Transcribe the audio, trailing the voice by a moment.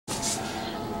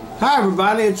Hi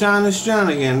everybody, it's Honest John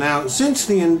again. Now, since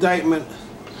the indictment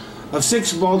of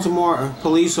 6 Baltimore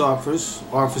police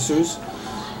officers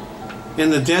in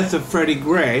the death of Freddie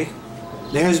Gray,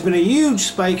 there has been a huge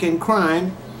spike in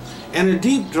crime and a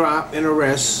deep drop in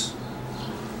arrests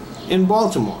in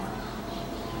Baltimore.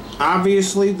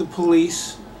 Obviously, the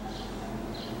police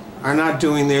are not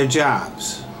doing their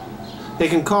jobs. They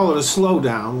can call it a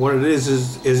slowdown. What it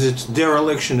is its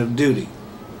dereliction of duty.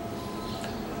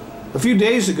 A few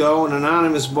days ago, an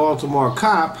anonymous Baltimore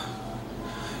cop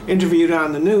interviewed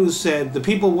on the news said the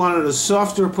people wanted a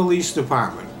softer police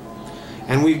department,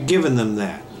 and we've given them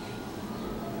that.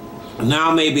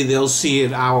 Now maybe they'll see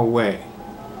it our way.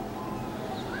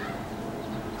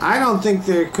 I don't think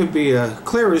there could be a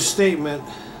clearer statement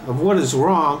of what is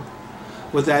wrong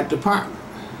with that department.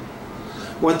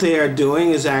 What they are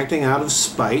doing is acting out of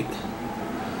spite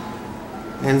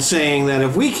and saying that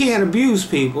if we can't abuse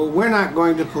people, we're not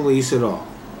going to police at all.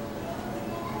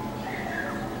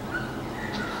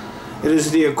 It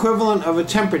is the equivalent of a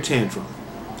temper tantrum,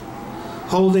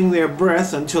 holding their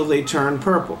breath until they turn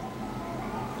purple.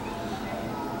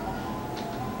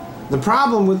 The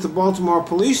problem with the Baltimore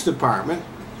Police Department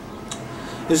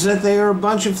is that they are a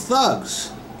bunch of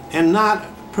thugs and not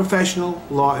professional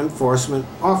law enforcement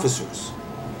officers.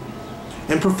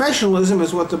 And professionalism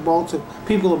is what the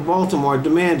people of Baltimore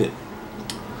demanded.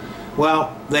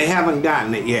 Well, they haven't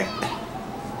gotten it yet.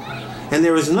 And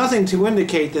there is nothing to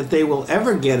indicate that they will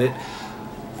ever get it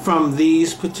from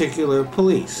these particular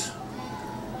police.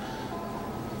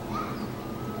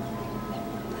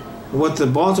 What the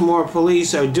Baltimore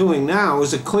police are doing now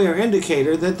is a clear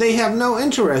indicator that they have no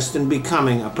interest in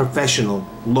becoming a professional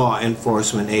law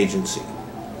enforcement agency.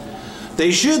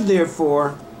 They should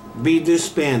therefore be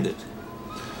disbanded.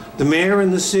 The mayor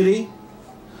and the city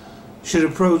should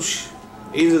approach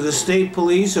either the state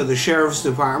police or the sheriff's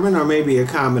department, or maybe a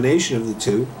combination of the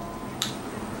two,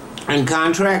 and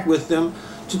contract with them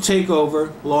to take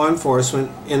over law enforcement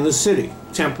in the city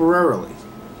temporarily.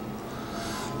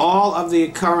 All of the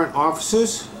current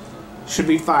officers should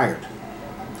be fired,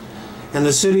 and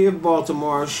the city of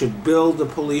Baltimore should build the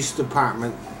police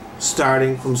department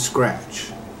starting from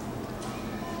scratch.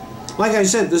 Like I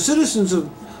said, the citizens of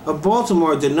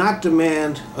Baltimore did not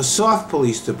demand a soft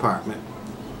police department.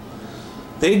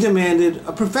 They demanded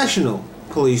a professional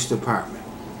police department,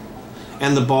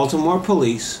 and the Baltimore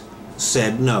police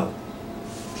said no.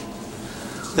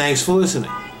 Thanks for listening.